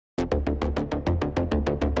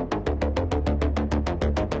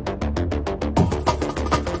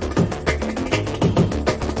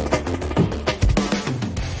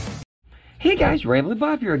guys, Ramblin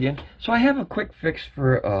Bob here again. So I have a quick fix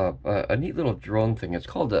for a neat little drone thing. It's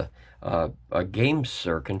called a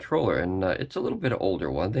GAMESIR controller, and it's a little bit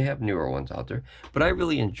older one. They have newer ones out there, but I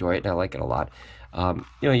really enjoy it and I like it a lot. You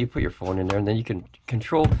know, you put your phone in there and then you can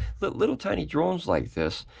control little tiny drones like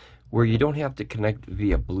this, where you don't have to connect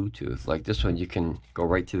via Bluetooth. Like this one, you can go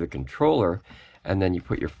right to the controller, and then you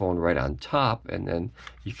put your phone right on top, and then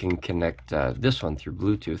you can connect this one through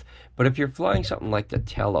Bluetooth. But if you're flying something like the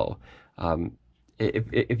Tello,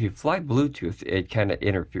 if you fly Bluetooth, it kind of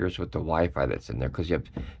interferes with the Wi-Fi that's in there, because you have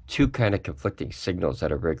two kind of conflicting signals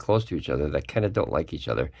that are very close to each other that kind of don't like each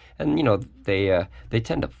other, and you know they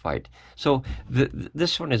tend to fight. So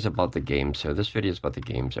this one is about the GAMESIR. This video is about the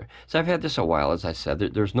GAMESIR. So I've had this a while, as I said.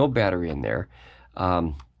 There's no battery in there.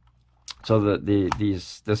 So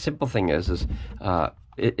the simple thing is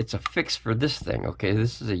it's a fix for this thing. Okay,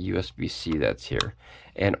 this is a USB-C that's here,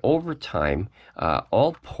 and over time,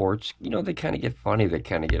 all ports, you know, they kind of get funny. They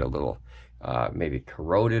kind of get a little maybe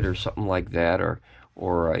corroded or something like that,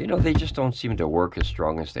 or you know, they just don't seem to work as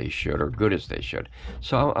strong as they should or good as they should.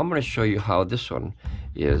 So I'm going to show you how this one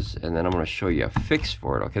is, and then I'm going to show you a fix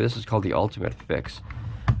for it. Okay, this is called the ultimate fix.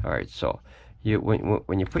 All right, so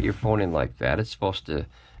when you put your phone in like that, it's supposed to,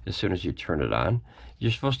 as soon as you turn it on,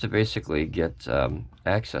 you're supposed to basically get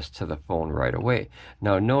access to the phone right away.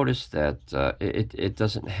 Now notice that it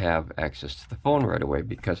doesn't have access to the phone right away,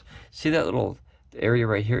 because see that little area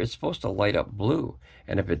right here? It's supposed to light up blue,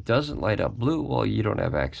 and if it doesn't light up blue, well, you don't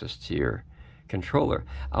have access to your controller.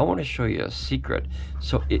 I want to show you a secret.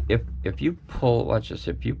 So if you pull, watch this,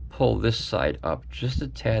 if you pull this side up just a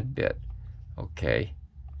tad bit, okay.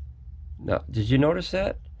 Now, did you notice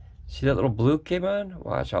that? See that little blue came on?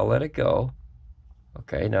 Watch, I'll let it go.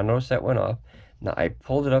 Okay, now notice that went off. Now I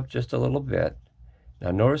pulled it up just a little bit.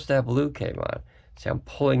 Now notice that blue came on. See, I'm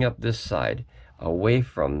pulling up this side away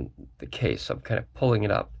from the case. I'm kind of pulling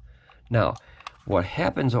it up. Now, what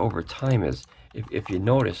happens over time is, if you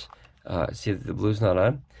notice, see that the blue's not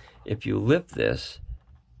on? If you lift this,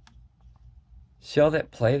 see all that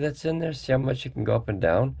play that's in there? See how much you can go up and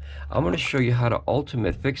down? I'm going to show you how to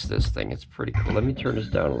ultimate fix this thing. It's pretty cool. Let me turn this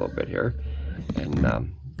down a little bit here, and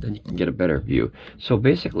then you can get a better view. So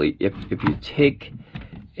basically, if you take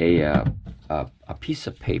a piece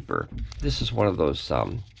of paper, this is one of those,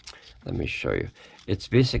 let me show you. It's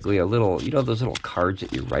basically a little, you know those little cards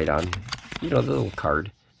that you write on? You know, the little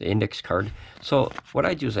card, the index card. So what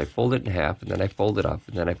I do is I fold it in half, and then I fold it up,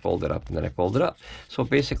 and then I fold it up, and then I fold it up. So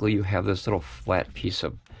basically you have this little flat piece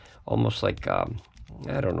of, almost like, I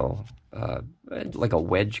don't know, like a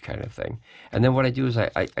wedge kind of thing. And then what I do is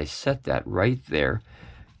I set that right there,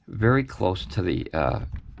 very close to the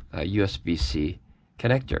USB-C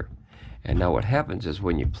connector. And now what happens is,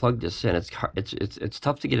 when you plug this in, it's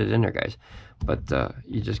tough to get it in there, guys, but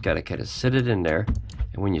you just got to kind of sit it in there,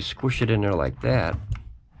 and when you squish it in there like that,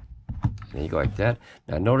 and you go like that,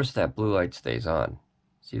 now notice that blue light stays on.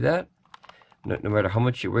 See that? No matter how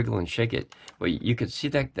much you wiggle and shake it, well, you can see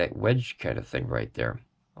that wedge kind of thing right there.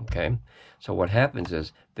 Okay, so what happens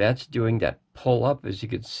is, that's doing that pull up, as you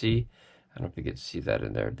can see. I don't know if you can see that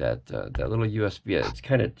in there, that little USB, it's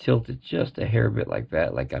kind of tilted just a hair bit like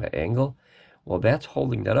that, like at an angle. Well, that's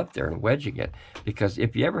holding that up there and wedging it, because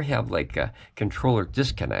if you ever have like controller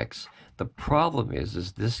disconnects, the problem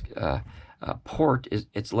is this port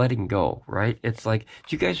it's letting go, right? It's like,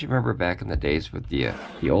 do you guys remember back in the days with the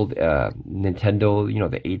old Nintendo, you know,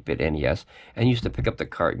 the 8-bit NES, and you used to pick up the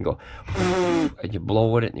cart and go, and you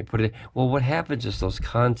blow it and you put it in? Well, what happens is those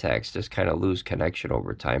contacts just kind of lose connection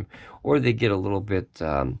over time, or they get a little bit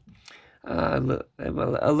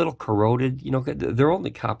a little corroded. You know, they're only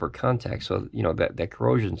copper contacts, so you know that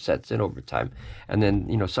corrosion sets in over time. And then,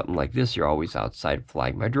 you know, something like this, you're always outside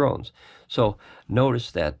flying my drones. So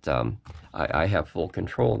notice that I have full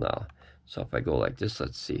control now. So if I go like this,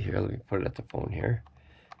 let's see here, let me put it at the phone here.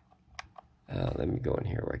 Let me go in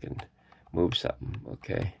here where I can move something.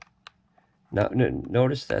 Okay, now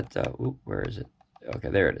notice that where is it? Okay,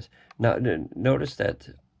 there it is. Now notice that,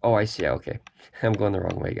 oh, I see. Okay, I'm going the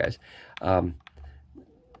wrong way, guys.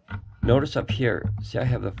 Notice up here, see, I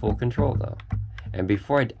have the full control now. And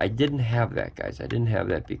before I didn't have that, guys. I didn't have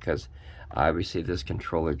that because obviously this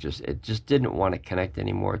controller just didn't want to connect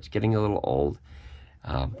anymore. It's getting a little old.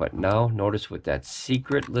 But now notice with that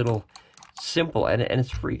secret little simple, and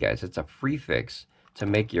it's free, guys. It's a free fix to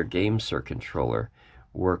make your GAMESIR controller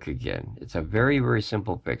work again. It's a very, very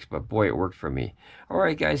simple fix, but boy, it worked for me.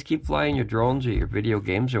 Alright guys, keep flying your drones or your video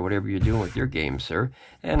games or whatever you're doing with your GAMESIR,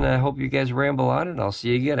 and I hope you guys ramble on, and I'll see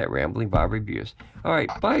you again at Ramblin Bob Reviews. Alright,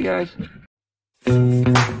 bye guys.